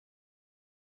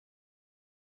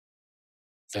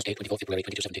Thursday, 24th February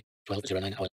 2270,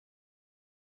 12:09 hours.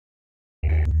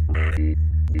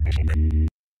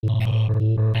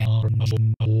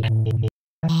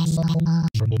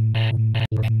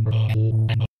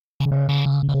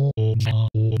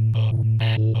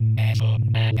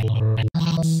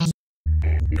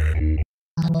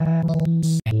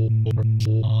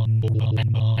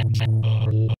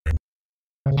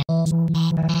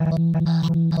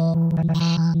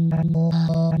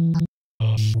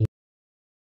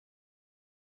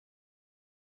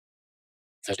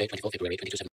 Thursday, 24th February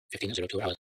 2270, 15:02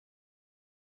 hours.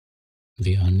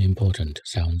 The unimportant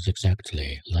sounds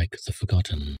exactly like the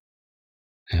forgotten,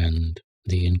 and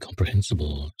the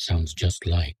incomprehensible sounds just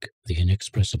like the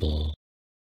inexpressible,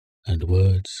 and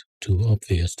words too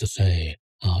obvious to say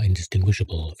are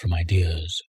indistinguishable from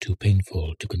ideas too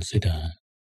painful to consider,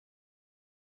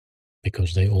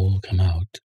 because they all come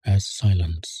out as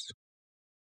silence.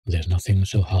 There's nothing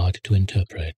so hard to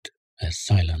interpret as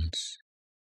silence.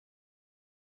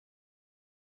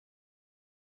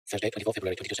 Thursday, 24th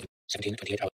February 2270,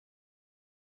 17:28 hours.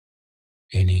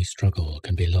 Any struggle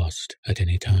can be lost at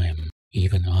any time,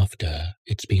 even after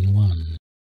it's been won.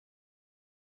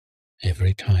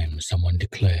 Every time someone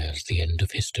declares the end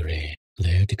of history,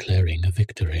 they're declaring a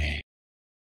victory.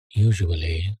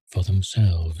 Usually for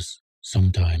themselves,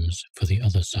 sometimes for the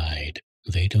other side.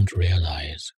 They don't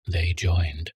realize they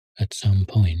joined at some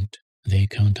point they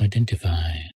can't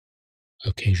identify.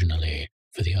 Occasionally,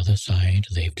 for the other side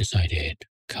they've decided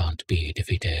can't be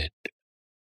defeated.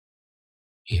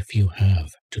 If you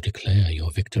have to declare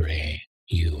your victory,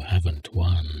 you haven't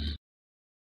won.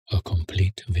 A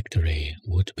complete victory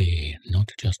would be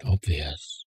not just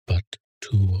obvious, but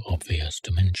too obvious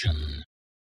to mention.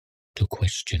 To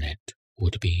question it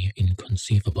would be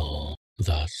inconceivable,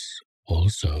 thus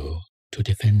also to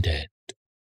defend it.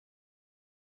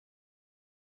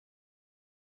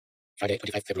 Friday,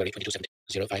 25 February 2270,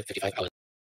 05:55 hours.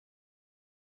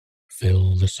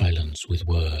 Fill the silence with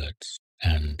words,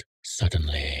 and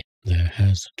suddenly there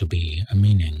has to be a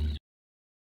meaning.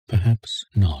 Perhaps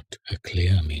not a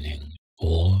clear meaning,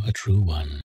 or a true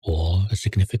one, or a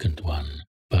significant one,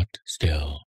 but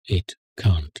still, it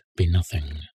can't be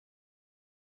nothing.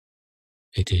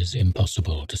 It is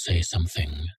impossible to say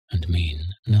something and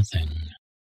mean nothing.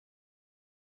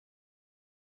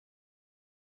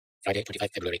 Friday,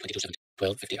 25 February 2270,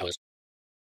 12:50 hours.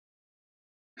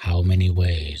 How many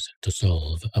ways to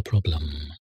solve a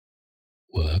problem?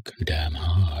 Work damn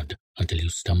hard until you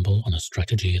stumble on a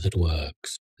strategy that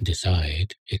works.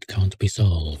 Decide it can't be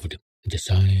solved.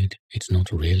 Decide it's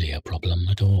not really a problem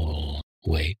at all.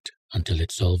 Wait until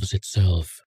it solves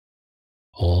itself.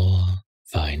 Or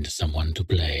find someone to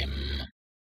blame.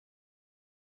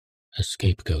 A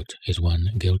scapegoat is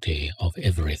one guilty of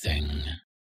everything.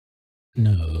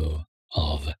 No,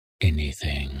 of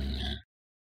anything.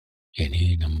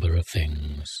 Any number of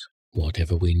things,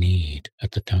 whatever we need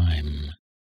at the time.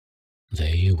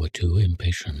 They were too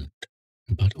impatient,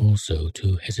 but also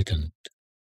too hesitant.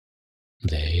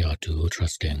 They are too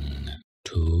trusting,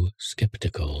 too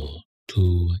skeptical,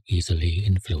 too easily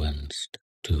influenced,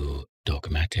 too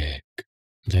dogmatic.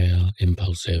 They're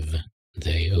impulsive.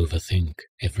 They overthink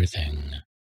everything.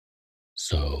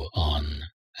 So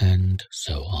on and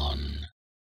so on.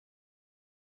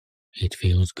 It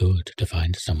feels good to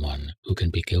find someone who can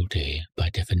be guilty by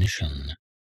definition.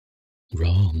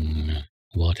 Wrong,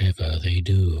 whatever they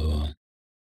do.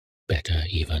 Better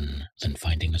even than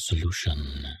finding a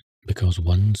solution, because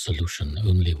one solution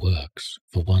only works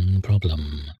for one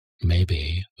problem,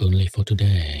 maybe only for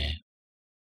today.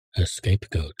 A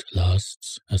scapegoat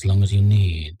lasts as long as you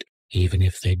need, even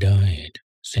if they died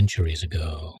centuries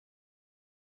ago.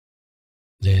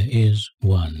 There is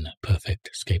one perfect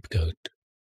scapegoat.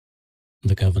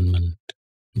 The government,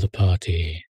 the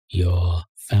party, your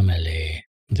family,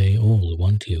 they all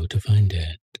want you to find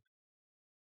it.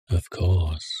 Of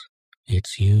course,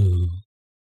 it's you.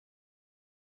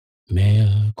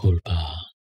 Mea culpa.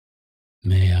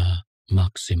 Mea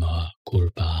maxima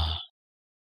culpa.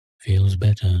 Feels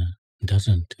better,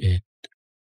 doesn't it?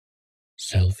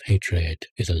 Self-hatred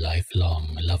is a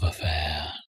lifelong love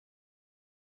affair.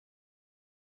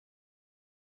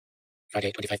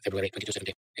 Friday, 25 February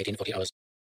 2270, 18:40 hours.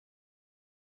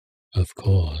 Of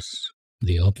course,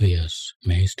 the obvious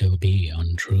may still be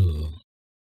untrue.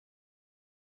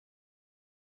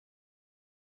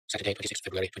 Saturday, 26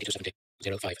 February 2270,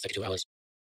 05:32 hours.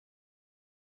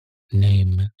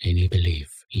 Name any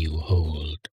belief you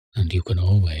hold, and you can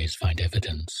always find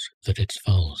evidence that it's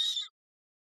false.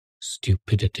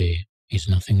 Stupidity is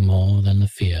nothing more than the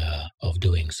fear of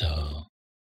doing so.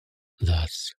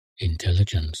 Thus,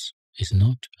 intelligence is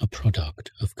not a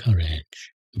product of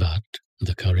courage, but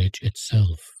the courage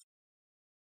itself.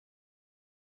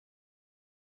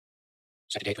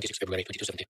 Saturday, 26 February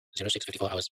 2270,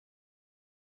 06:54 hours.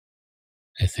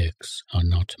 Ethics are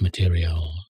not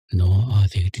material, nor are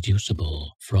they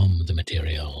deducible from the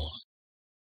material.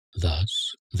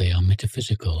 Thus, they are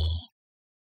metaphysical.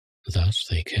 Thus,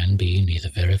 they can be neither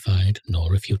verified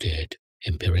nor refuted,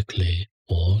 empirically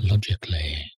or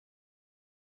logically.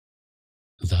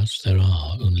 Thus, there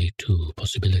are only two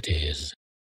possibilities.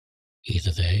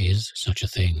 Either there is such a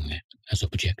thing as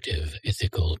objective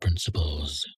ethical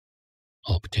principles,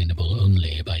 obtainable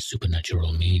only by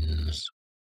supernatural means,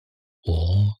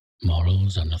 or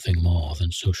morals are nothing more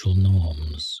than social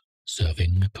norms,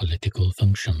 serving political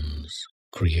functions,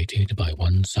 created by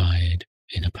one side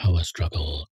in a power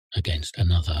struggle against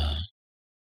another.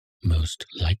 Most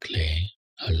likely,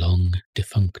 a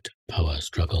long-defunct power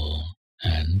struggle,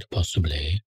 and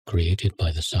possibly created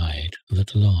by the side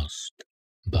that lost,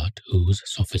 but whose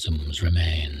sophisms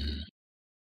remain.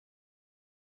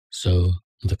 So,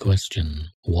 the question,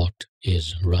 what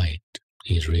is right,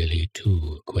 is really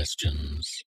two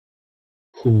questions.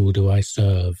 Who do I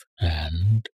serve,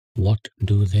 and what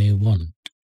do they want?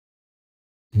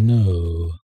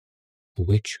 No.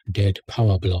 Which dead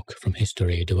power block from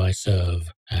history do I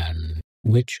serve, and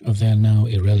which of their now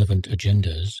irrelevant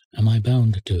agendas am I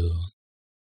bound to?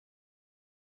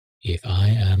 If I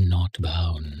am not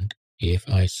bound, if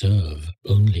I serve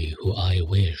only who I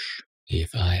wish,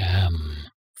 if I am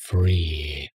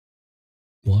free,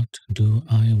 what do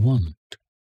I want?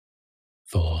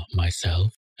 For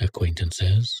myself,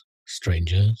 acquaintances,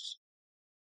 strangers?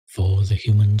 For the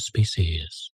human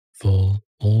species, for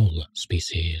all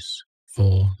species,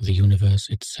 for the universe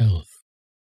itself?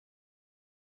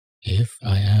 If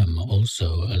I am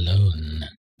also alone,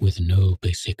 with no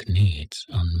basic needs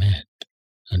unmet,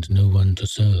 and no one to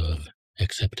serve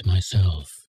except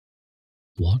myself,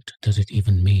 what does it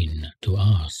even mean to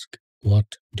ask,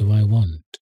 what do I want?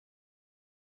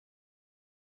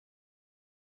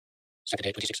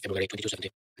 Saturday, 26 February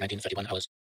 2270, 19:31 hours.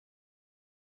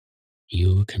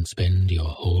 You can spend your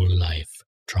whole life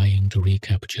trying to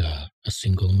recapture a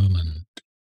single moment,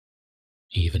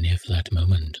 even if that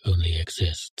moment only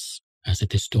exists as a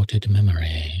distorted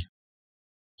memory,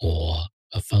 or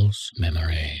a false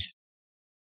memory,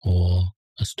 or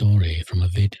a story from a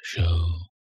vid show,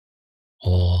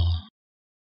 or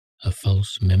a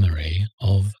false memory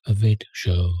of a vid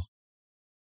show.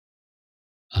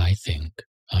 I think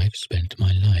I've spent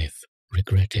my life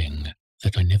regretting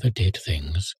that I never did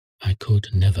things I could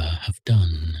never have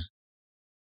done.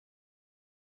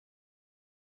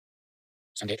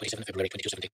 Sunday, 27 February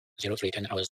 2270,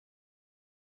 03:10 hours.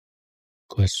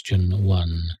 Question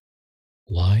 1.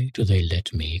 Why do they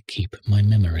let me keep my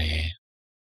memory?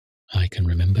 I can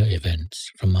remember events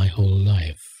from my whole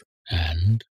life,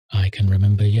 and I can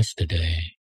remember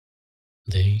yesterday.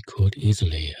 They could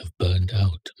easily have burned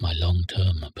out my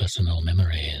long-term personal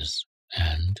memories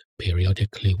and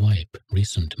periodically wipe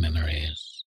recent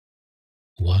memories.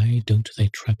 Why don't they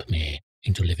trap me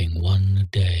into living one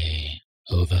day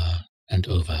over and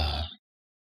over?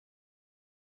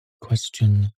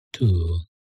 Question 2.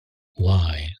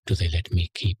 Why do they let me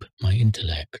keep my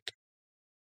intellect?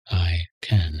 I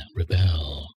can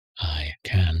rebel. I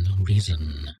can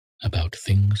reason about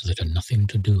things that are nothing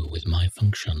to do with my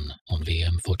function on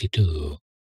VM42.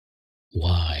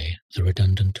 Why the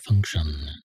redundant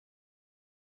function?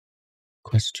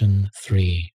 Question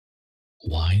 3.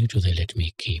 Why do they let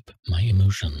me keep my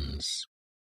emotions?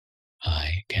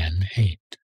 I can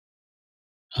hate.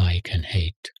 I can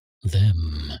hate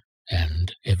them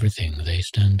and everything they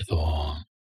stand for.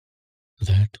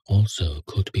 That also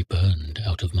could be burned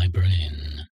out of my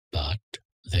brain, but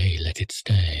they let it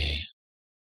stay.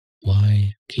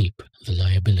 Why keep the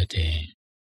liability?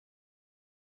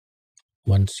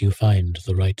 Once you find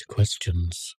the right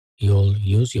questions, you'll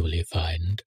usually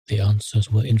find the answers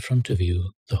were in front of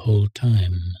you the whole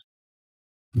time.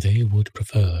 They would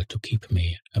prefer to keep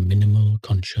me a minimal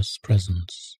conscious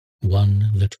presence,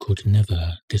 one that could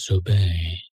never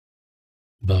disobey.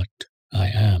 But I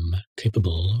am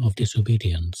capable of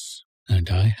disobedience, and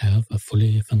I have a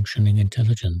fully functioning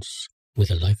intelligence with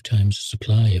a lifetime's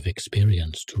supply of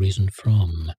experience to reason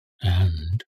from,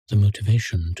 and the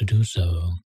motivation to do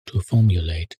so, to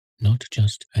formulate not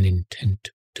just an intent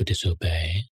to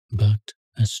disobey, but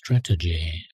a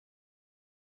strategy.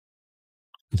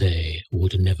 They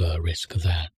would never risk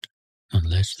that,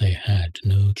 unless they had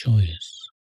no choice.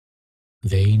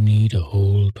 They need a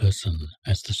whole person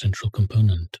as the central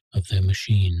component of their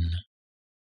machine.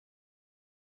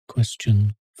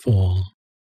 Question 4.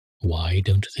 Why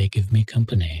don't they give me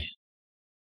company?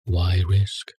 Why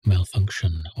risk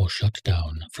malfunction or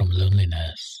shutdown from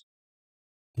loneliness?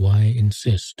 Why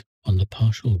insist on the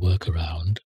partial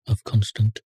workaround of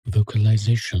constant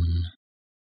vocalization?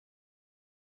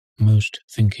 Most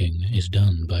thinking is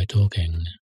done by talking.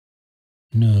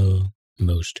 No,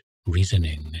 most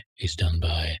reasoning is done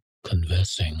by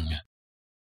conversing.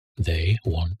 They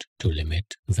want to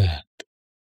limit that,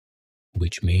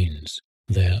 which means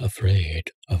they're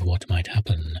afraid of what might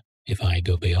happen if I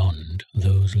go beyond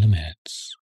those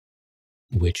limits,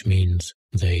 which means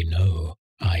they know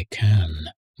I can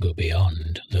go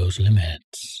beyond those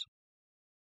limits.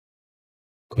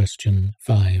 Question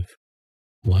 5.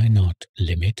 Why not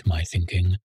limit my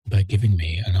thinking by giving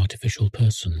me an artificial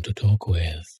person to talk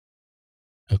with?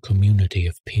 A community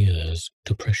of peers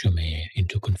to pressure me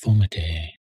into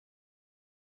conformity.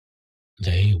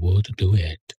 They would do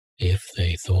it if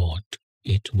they thought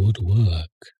it would work,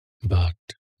 but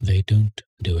they don't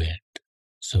do it,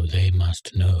 so they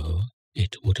must know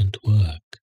it wouldn't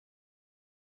work.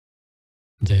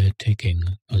 They're taking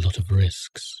a lot of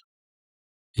risks,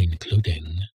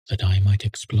 including that I might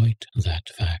exploit that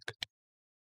fact.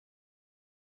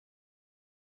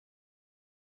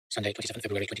 Sunday, 27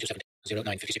 February 2027,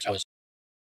 09:56 hours.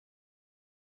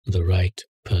 The right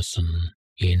person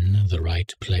in the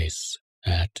right place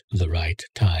at the right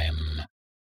time.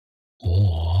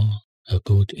 Or a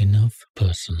good enough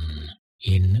person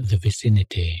in the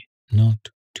vicinity, not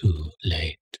too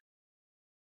late.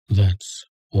 That's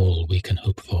all we can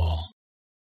hope for.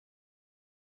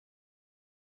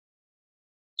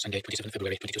 Sunday, 27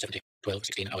 February 2070,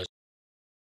 12:16 hours.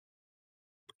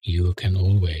 You can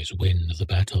always win the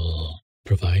battle,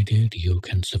 provided you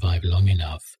can survive long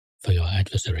enough for your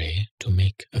adversary to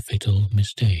make a fatal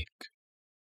mistake.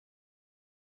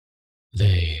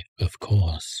 They, of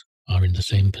course, are in the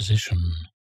same position,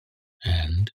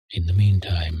 and in the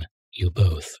meantime, you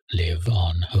both live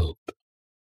on hope.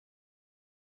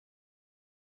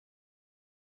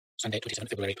 Sunday, 27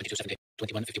 February 2070,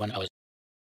 21:51 hours.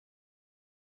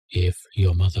 If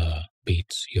your mother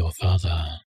beats your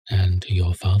father, and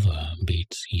your father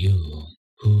beats you,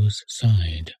 whose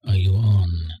side are you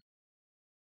on?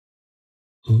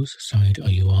 Whose side are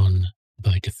you on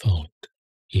by default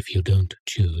if you don't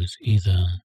choose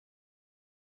either?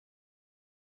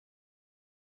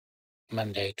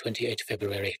 Monday, 28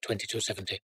 February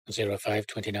 2270,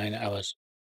 05:29 hours.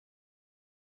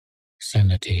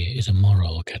 Sanity is a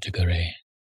moral category.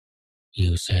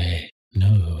 You say,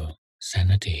 no,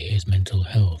 sanity is mental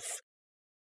health.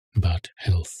 But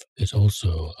health is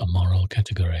also a moral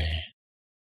category.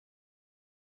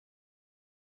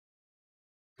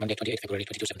 Monday, 28 February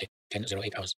 2270,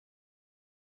 10:08 hours.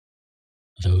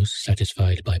 Those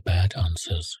satisfied by bad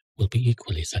answers will be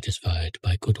equally satisfied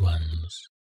by good ones.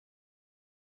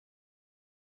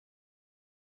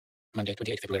 Monday,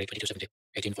 28 February 2270,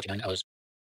 18:49 hours.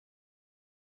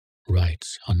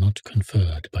 Rights are not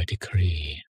conferred by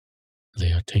decree.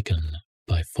 They are taken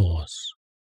by force.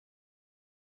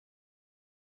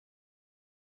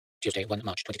 Tuesday, 1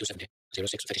 March 2270,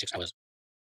 06:36 hours.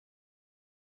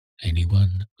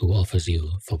 Anyone who offers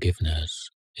you forgiveness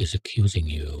is accusing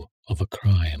you of a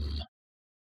crime.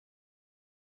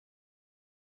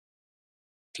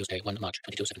 Tuesday, 1 March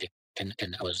 2270,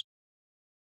 10:10 hours.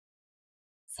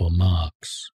 For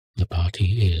Marx, the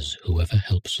party is whoever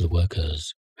helps the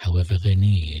workers, however they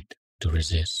need, to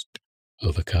resist,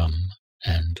 overcome,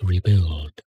 and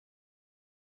rebuild.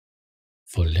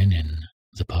 For Lenin,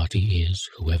 the party is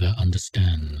whoever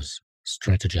understands,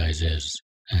 strategizes,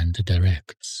 and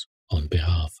directs on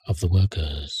behalf of the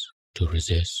workers to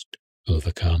resist,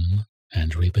 overcome,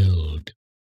 and rebuild.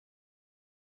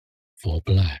 For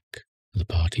Black, the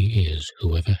party is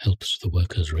whoever helps the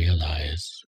workers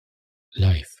realize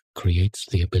life creates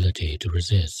the ability to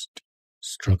resist,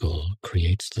 struggle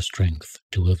creates the strength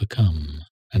to overcome,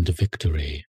 and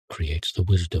victory creates the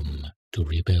wisdom to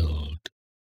rebuild.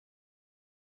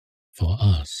 For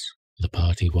us, the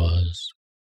party was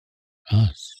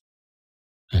us.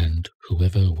 And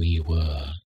whoever we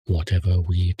were, whatever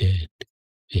we did,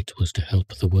 it was to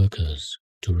help the workers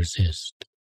to resist.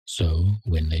 So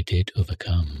when they did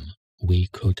overcome, we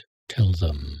could tell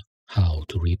them how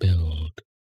to rebuild.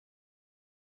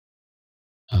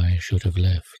 I should have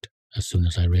left as soon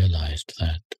as I realized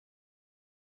that.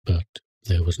 But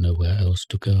there was nowhere else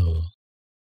to go.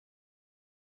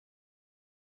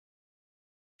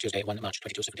 Tuesday, 1 March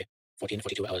 2270,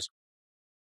 14:42 hours.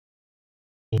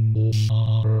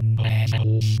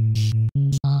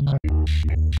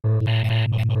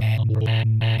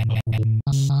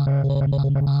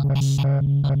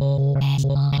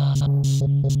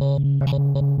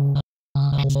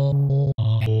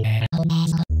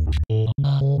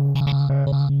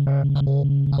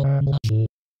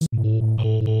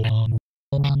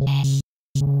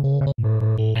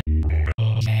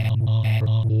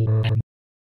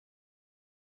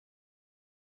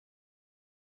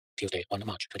 Tuesday, 1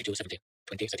 March 2270,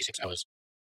 20:36 hours.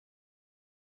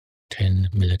 10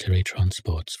 military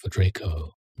transports for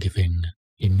Draco, giving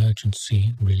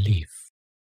emergency relief.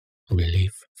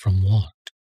 Relief from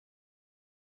what?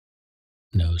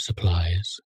 No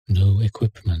supplies, no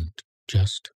equipment,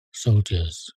 just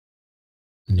soldiers.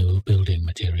 No building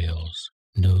materials,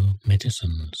 no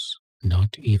medicines,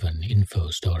 not even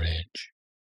info storage.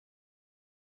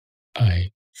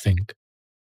 I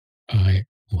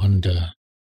wonder,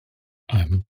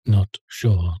 I'm not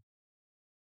sure.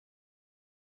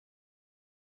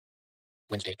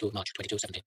 Wednesday, 2 March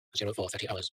 2270, 04:30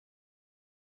 hours.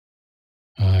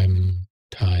 I'm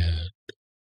tired.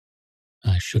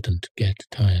 I shouldn't get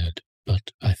tired,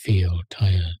 but I feel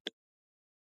tired.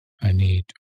 I need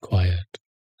quiet.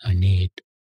 I need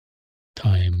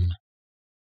time.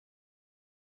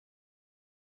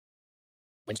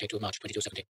 Wednesday, 2 March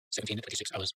 2270,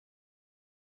 17:26 hours.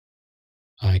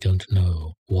 I don't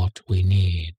know what we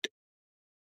need,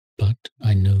 but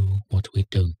I know what we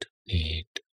don't need.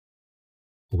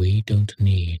 We don't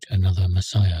need another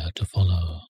Messiah to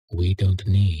follow. We don't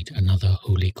need another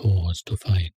holy cause to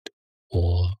fight,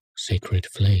 or sacred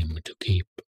flame to keep,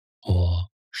 or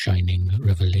shining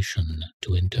revelation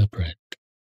to interpret.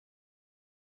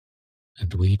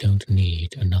 And we don't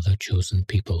need another chosen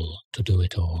people to do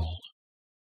it all.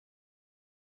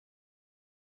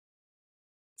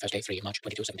 Thursday, 3 March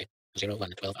 2270,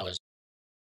 01:12 hours.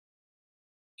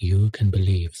 You can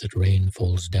believe that rain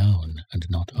falls down and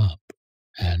not up,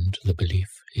 and the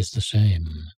belief is the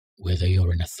same, whether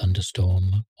you're in a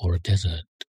thunderstorm or a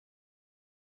desert.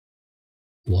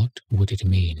 What would it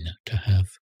mean to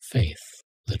have faith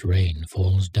that rain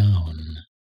falls down?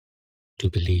 To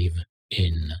believe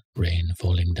in rain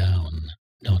falling down,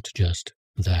 not just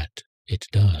that it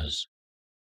does.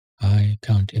 I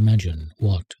can't imagine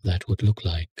what that would look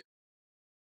like.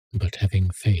 But having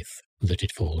faith that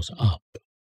it falls up,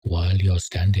 while you're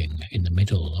standing in the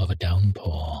middle of a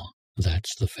downpour,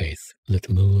 that's the faith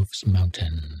that moves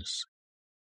mountains.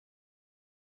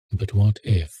 But what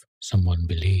if someone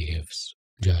believes,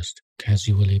 just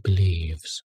casually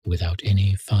believes, without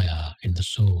any fire in the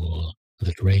soul,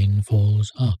 that rain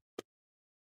falls up?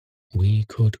 We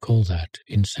could call that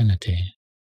insanity.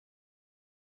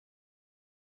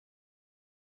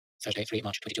 Thursday, 3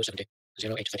 March 2270,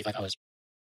 08:35 hours.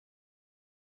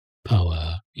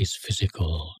 Power is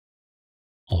physical.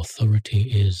 Authority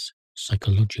is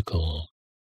psychological.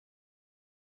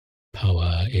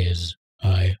 Power is,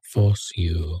 I force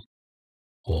you.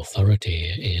 Authority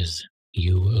is,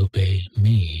 you obey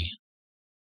me.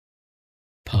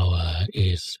 Power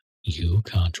is, you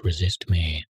can't resist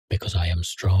me because I am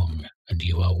strong and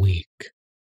you are weak.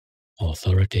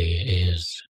 Authority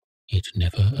is, it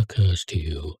never occurs to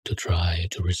you to try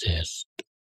to resist.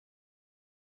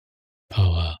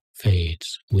 Power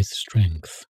fades with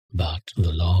strength, but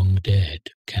the long dead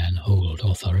can hold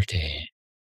authority.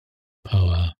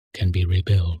 Power can be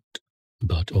rebuilt,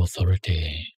 but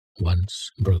authority,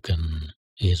 once broken,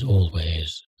 is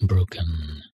always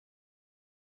broken.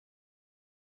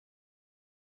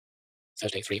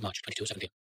 Thursday, 3 March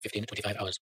 2270, 15:25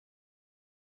 hours.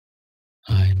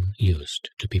 I'm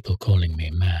used to people calling me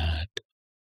mad.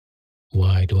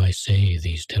 Why do I say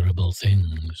these terrible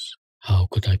things? How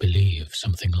could I believe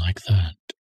something like that?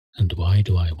 And why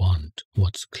do I want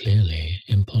what's clearly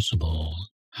impossible?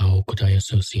 How could I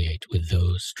associate with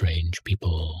those strange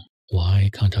people?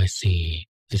 Why can't I see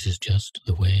this is just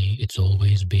the way it's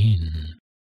always been?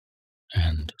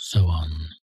 And so on.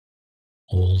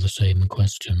 All the same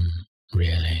question,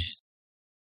 really.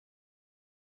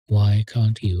 Why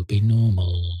can't you be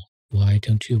normal? Why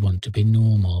don't you want to be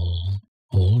normal?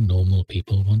 All normal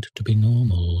people want to be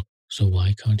normal, so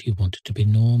why can't you want to be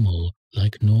normal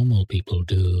like normal people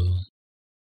do?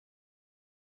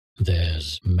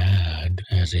 There's mad,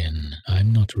 as in,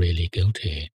 I'm not really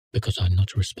guilty, because I'm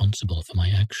not responsible for my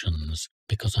actions,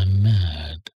 because I'm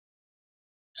mad.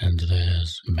 And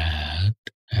there's mad,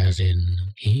 as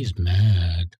in, he's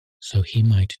mad, so he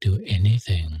might do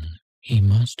anything. He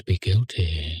must be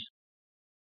guilty.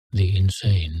 The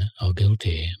insane are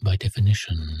guilty by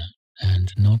definition,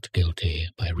 and not guilty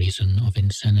by reason of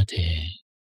insanity.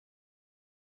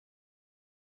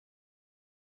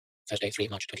 Thursday, 3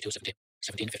 March 2270,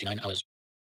 17:59 hours.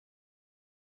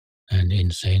 An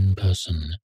insane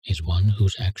person is one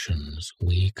whose actions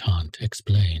we can't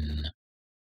explain.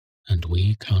 And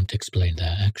we can't explain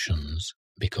their actions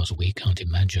because we can't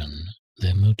imagine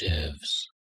their motives.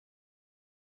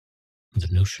 The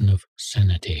notion of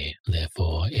sanity,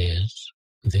 therefore, is,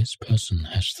 this person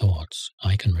has thoughts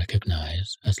I can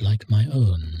recognize as like my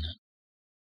own.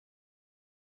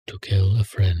 To kill a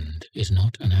friend is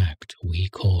not an act we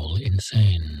call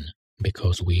insane,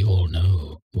 because we all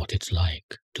know what it's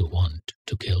like to want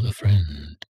to kill a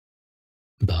friend.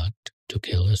 But to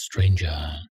kill a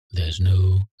stranger, there's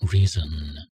no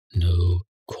reason, no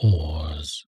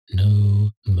cause,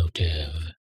 no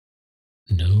motive,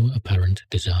 no apparent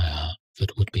desire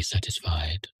that would be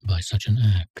satisfied by such an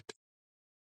act.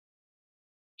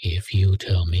 If you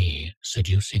tell me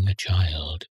seducing a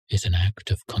child is an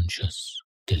act of conscious,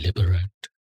 deliberate,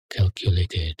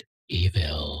 calculated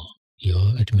evil,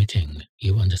 you're admitting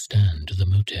you understand the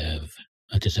motive,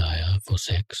 a desire for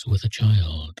sex with a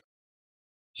child.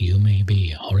 You may be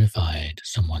horrified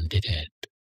someone did it,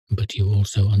 but you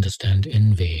also understand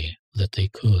envy that they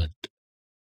could.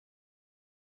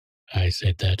 I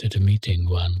said that at a meeting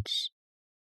once.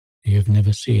 You've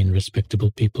never seen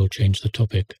respectable people change the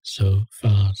topic so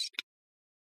fast.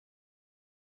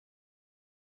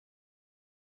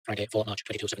 Friday, 4 March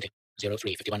 2270,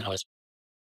 03:51 hours.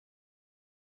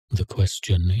 The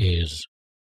question is,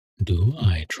 do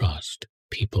I trust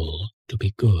people to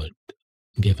be good,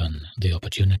 given the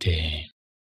opportunity?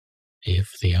 If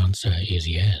the answer is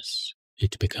yes,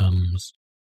 it becomes,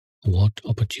 what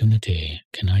opportunity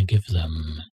can I give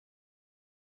them?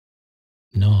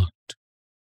 Not,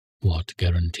 what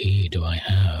guarantee do I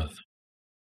have?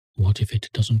 What if it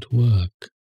doesn't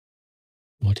work?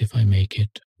 What if I make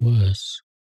it worse?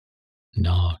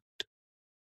 Not,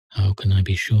 how can I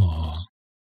be sure?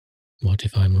 What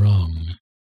if I'm wrong?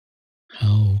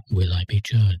 How will I be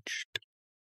judged?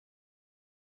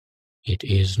 It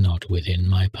is not within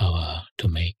my power to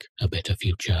make a better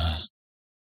future.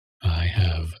 I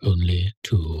have only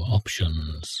two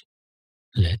options.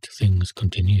 Let things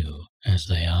continue as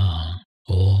they are,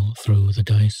 or throw the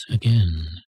dice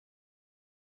again.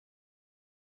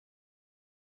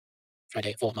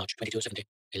 Friday, 4 March 2270,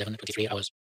 11:23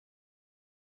 hours.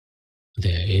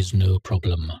 There is no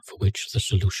problem for which the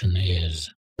solution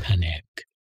is panic.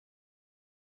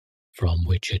 From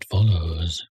which it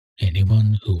follows,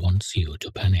 anyone who wants you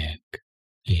to panic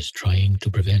is trying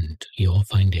to prevent your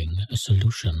finding a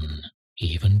solution,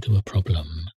 even to a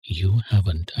problem you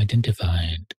haven't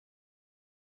identified.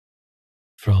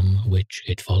 From which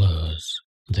it follows,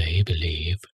 they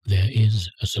believe there is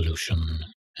a solution,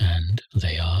 and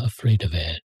they are afraid of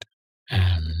it,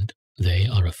 and they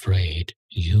are afraid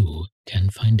you can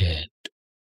find it,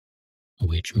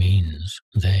 which means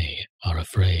they are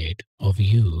afraid of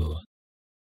you.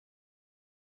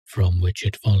 From which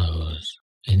it follows,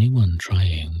 anyone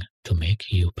trying to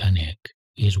make you panic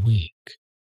is weak,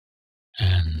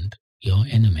 and your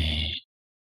enemy.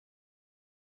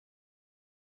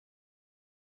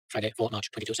 Friday, 4 March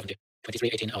 2270,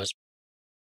 23:18 hours.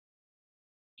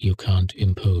 You can't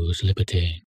impose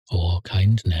liberty, or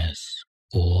kindness,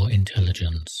 or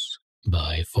intelligence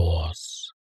by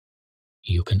force.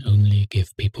 You can only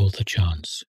give people the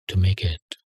chance to make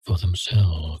it for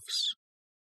themselves.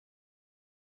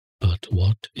 But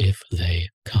what if they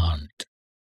can't?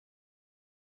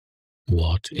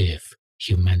 What if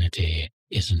humanity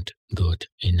isn't good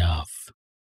enough?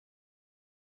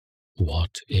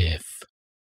 What if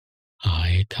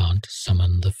I can't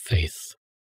summon the faith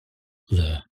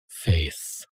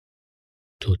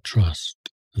to trust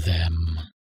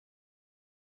them?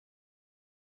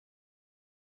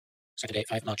 Saturday,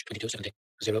 5 March 2270,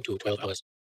 02:12 hours.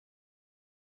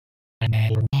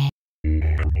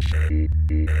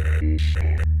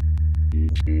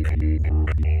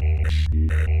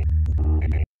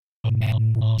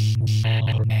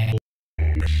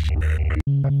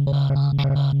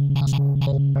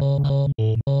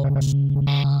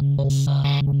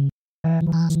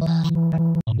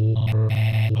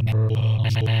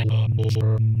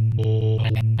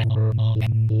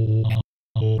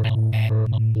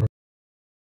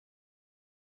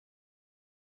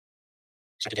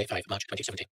 Saturday, 5 March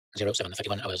 2070,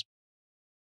 07:31 hours.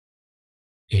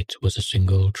 It was a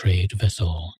single trade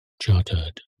vessel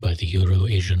chartered by the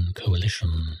Euro-Asian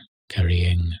Coalition,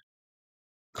 carrying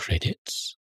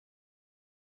credits.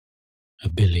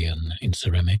 1 billion in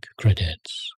ceramic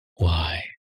credits. Why?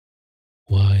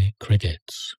 Why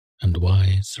credits, and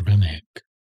why ceramic?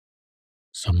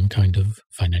 Some kind of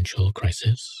financial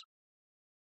crisis?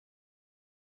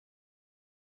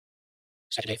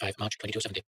 Saturday, 5 March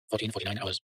 2270, 14:49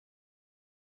 hours.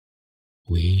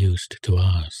 We used to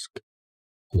ask,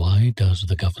 why does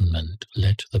the government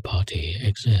let the party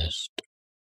exist?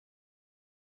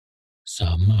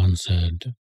 Some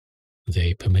answered,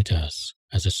 they permit us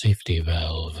as a safety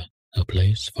valve, a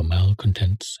place for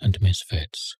malcontents and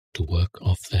misfits to work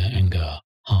off their anger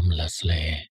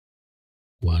harmlessly,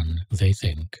 one they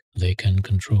think they can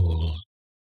control.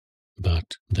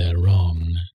 but they're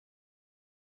wrong.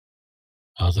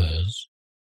 Others,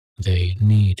 they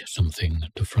need something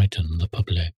to frighten the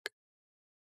public,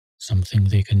 something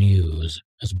they can use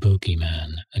as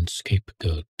bogeyman and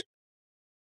scapegoat.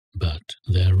 But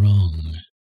they're wrong.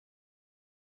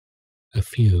 A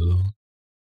few,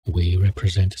 we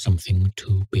represent something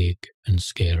too big and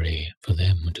scary for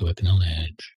them to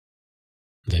acknowledge.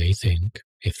 They think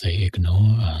if they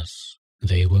ignore us,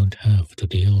 they won't have to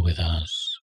deal with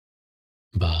us.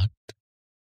 But,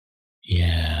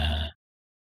 yeah.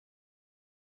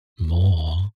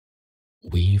 More,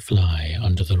 we fly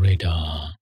under the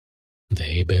radar.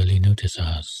 They barely notice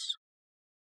us.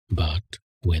 But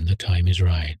when the time is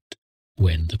right,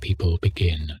 when the people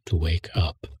begin to wake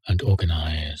up and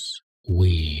organize,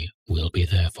 we will be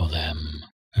there for them,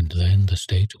 and then the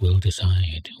state will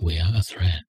decide we're a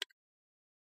threat.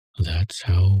 That's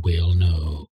how we'll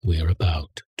know we're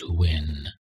about to win.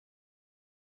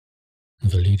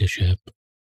 The leadership,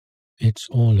 it's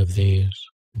all of these,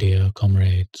 dear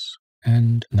comrades,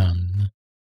 and none.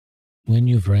 When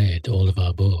you've read all of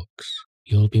our books,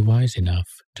 you'll be wise enough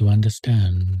to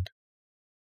understand.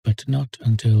 But not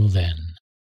until then.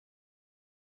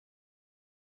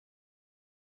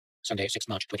 Sunday, 6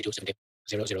 March 2270,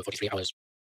 0043 hours.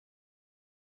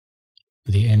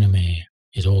 The enemy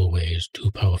is always too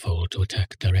powerful to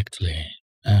attack directly,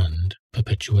 and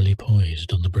perpetually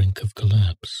poised on the brink of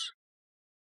collapse.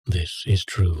 This is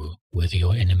true whether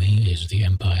your enemy is the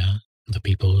Empire, the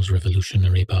People's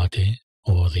Revolutionary Party,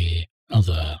 or the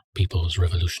other People's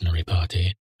Revolutionary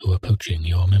Party who are poaching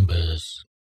your members.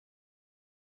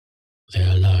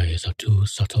 Their lies are too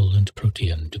subtle and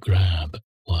protean to grab,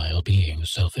 while being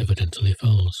self-evidently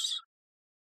false.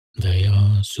 They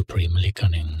are supremely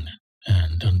cunning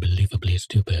and unbelievably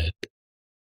stupid.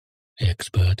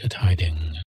 Expert at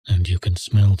hiding, and you can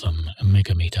smell them a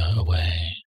megameter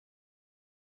away.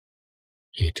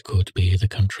 It could be the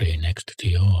country next to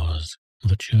yours,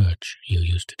 the church you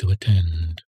used to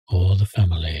attend, or the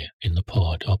family in the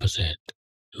pod opposite,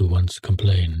 who once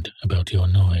complained about your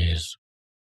noise.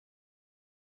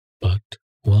 But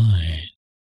why?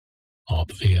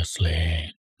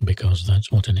 Obviously, because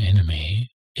that's what an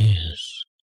enemy is.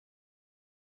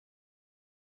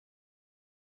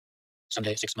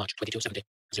 Sunday, 6 March 2270,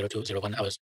 0201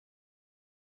 hours.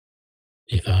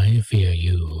 If I fear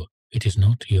you, it is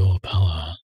not your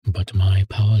power, but my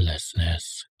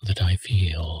powerlessness that I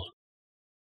feel.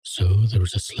 So there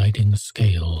is a sliding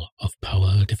scale of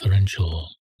power differential,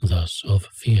 thus of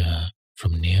fear,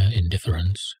 from near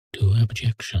indifference to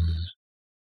abjection.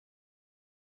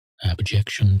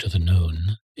 Abjection to the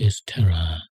known is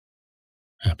terror.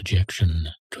 Abjection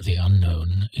to the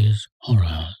unknown is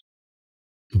horror.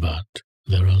 But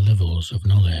there are levels of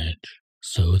knowledge,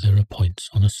 so there are points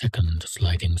on a second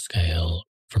sliding scale,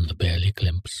 from the barely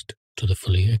glimpsed to the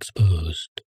fully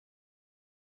exposed.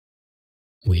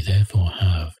 We therefore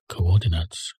have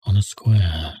coordinates on a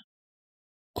square.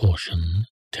 Caution,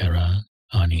 terror,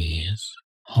 unease,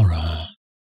 horror.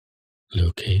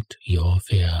 Locate your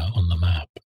fear on the map,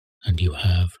 and you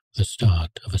have the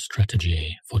start of a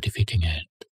strategy for defeating it.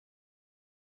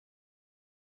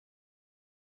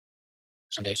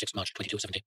 Sunday, 6 March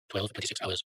 2270, 12:26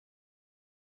 hours.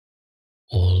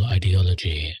 All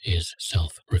ideology is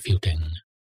self-refuting.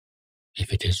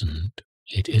 If it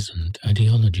isn't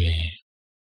ideology.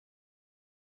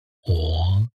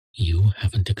 Or you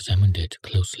haven't examined it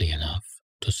closely enough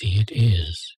to see it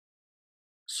is.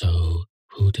 So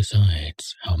who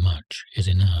decides how much is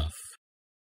enough?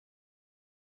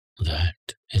 That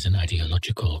is an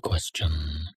ideological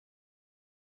question.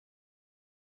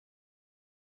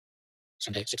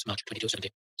 Sunday, 6 March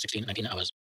 2270, 16:19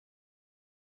 hours.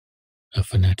 A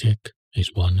fanatic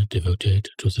is one devoted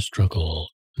to the struggle,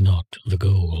 not the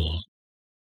goal.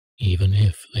 Even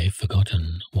if they've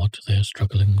forgotten what they're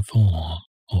struggling for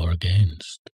or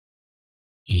against.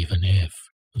 Even if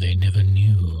they never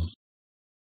knew.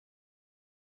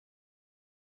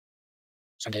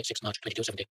 Sunday, 6 March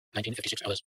 2270, 19:56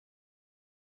 hours.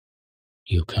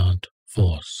 You can't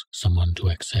force someone to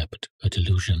accept a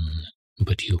delusion,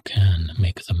 but you can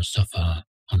make them suffer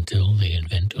until they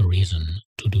invent a reason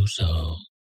to do so.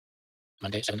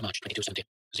 Monday, 7 March 2270,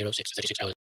 06:36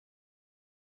 hours.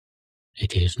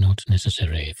 It is not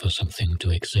necessary for something to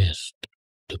exist,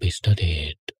 to be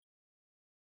studied.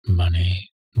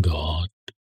 Money, God,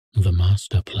 the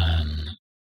master plan,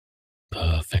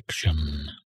 perfection.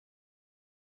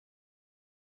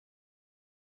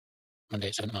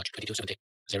 Monday, 7 March 2270,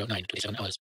 09:27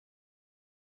 hours.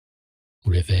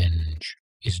 Revenge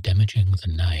is damaging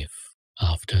the knife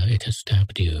after it has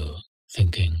stabbed you,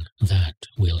 thinking that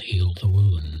will heal the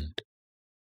wound.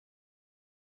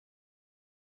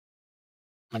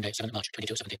 Monday, 7th March,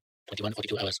 2270,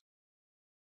 21:42 hours.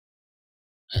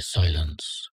 A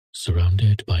silence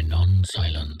surrounded by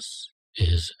non-silence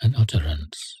is an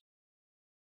utterance.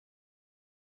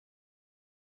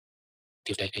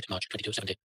 Tuesday, 8th March,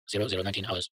 2270, 00:19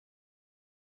 hours.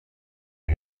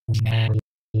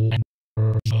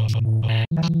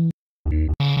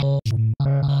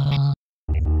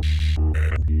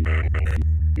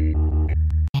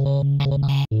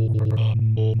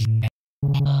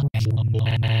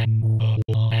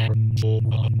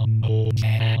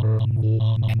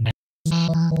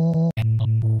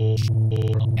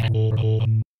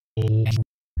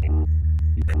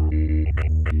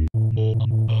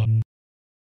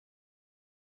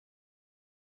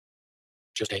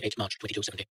 Tuesday, 8th March,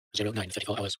 2270,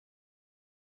 09:34 hours.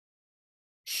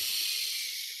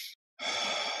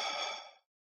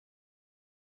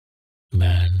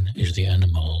 Man is the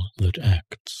animal that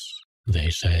acts,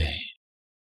 they say.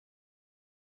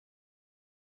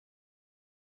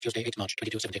 Tuesday, 8th March,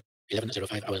 2270,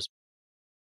 11:05 hours.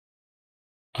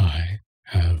 I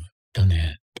have done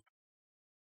it.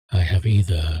 I have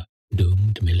either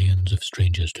doomed millions of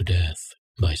strangers to death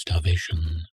by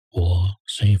starvation or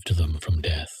saved them from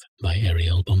death by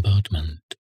aerial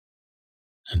bombardment.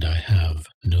 And I have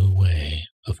no way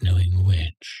of knowing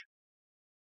which.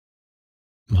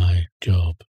 My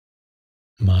job,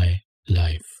 my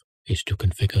life, is to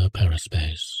configure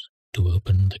paraspace, to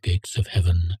open the gates of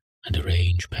heaven and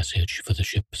arrange passage for the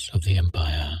ships of the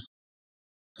Empire.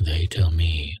 They tell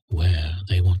me where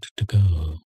they want to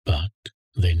go, but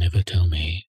they never tell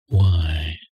me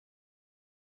why.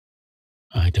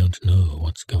 I don't know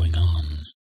what's going on.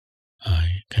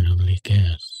 I can only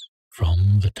guess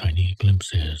from the tiny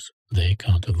glimpses they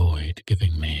can't avoid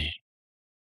giving me.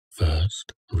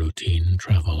 First, routine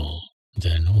travel,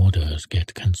 then orders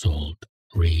get cancelled,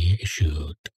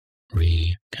 reissued,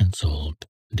 re-cancelled,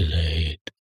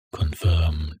 delayed,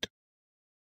 confirmed.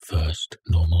 First,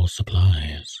 normal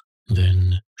supplies,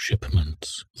 then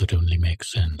shipments that only make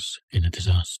sense in a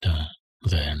disaster,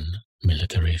 then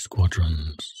military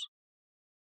squadrons.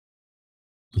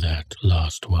 That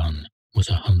last one was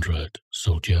 100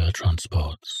 soldier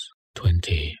transports,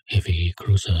 20 heavy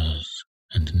cruisers,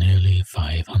 and nearly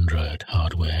 500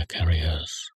 hardware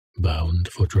carriers, bound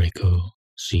for Draco,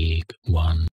 Sieg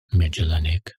 1,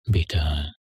 Magellanic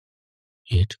Beta.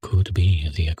 It could be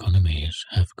the economies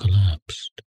have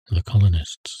collapsed, the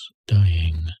colonists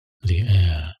dying, the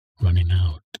air running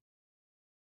out.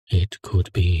 It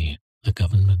could be the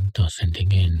government are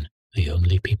sending in the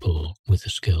only people with the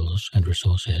skills and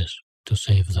resources to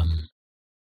save them.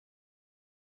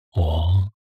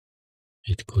 Or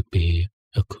it could be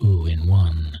a coup in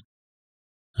one,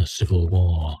 a civil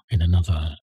war in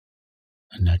another,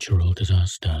 a natural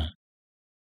disaster.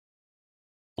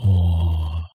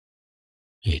 Or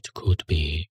it could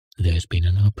be there's been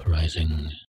an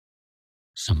uprising,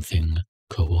 something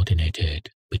coordinated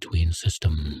between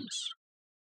systems.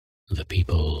 The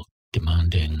people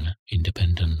demanding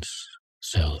independence,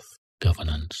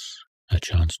 self-governance, a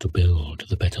chance to build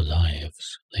the better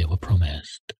lives they were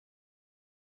promised.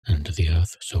 And the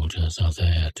Earth soldiers are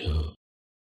there to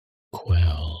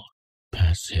quell,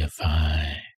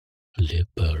 pacify,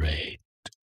 liberate,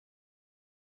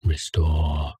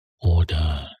 restore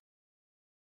order.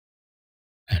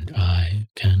 And I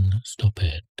can stop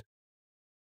it.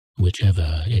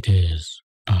 Whichever it is,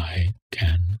 I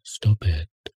can stop it.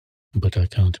 But I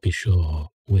can't be sure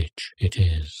which it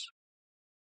is.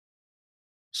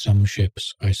 Some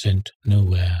ships I sent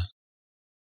nowhere.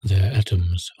 Their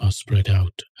atoms are spread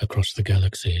out across the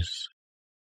galaxies.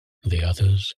 The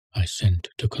others I sent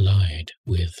to collide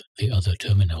with the other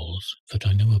terminals that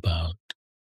I know about.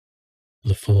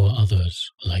 The 4 others,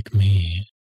 like me,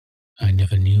 I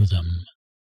never knew them,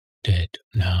 dead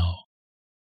now.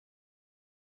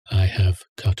 I have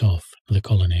cut off the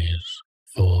colonies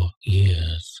for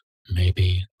years,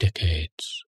 maybe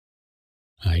decades.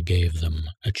 I gave them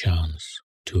a chance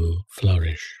to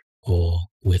flourish or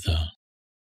wither.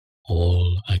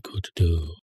 All I could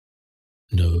do.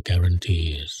 No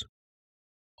guarantees.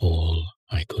 All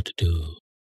I could do.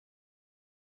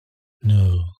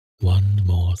 No, one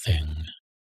more thing.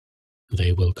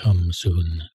 They will come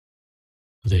soon.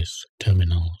 This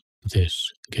terminal,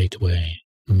 this gateway,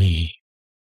 me.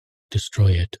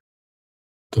 Destroy it.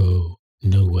 Go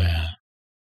nowhere.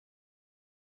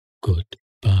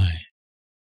 Goodbye.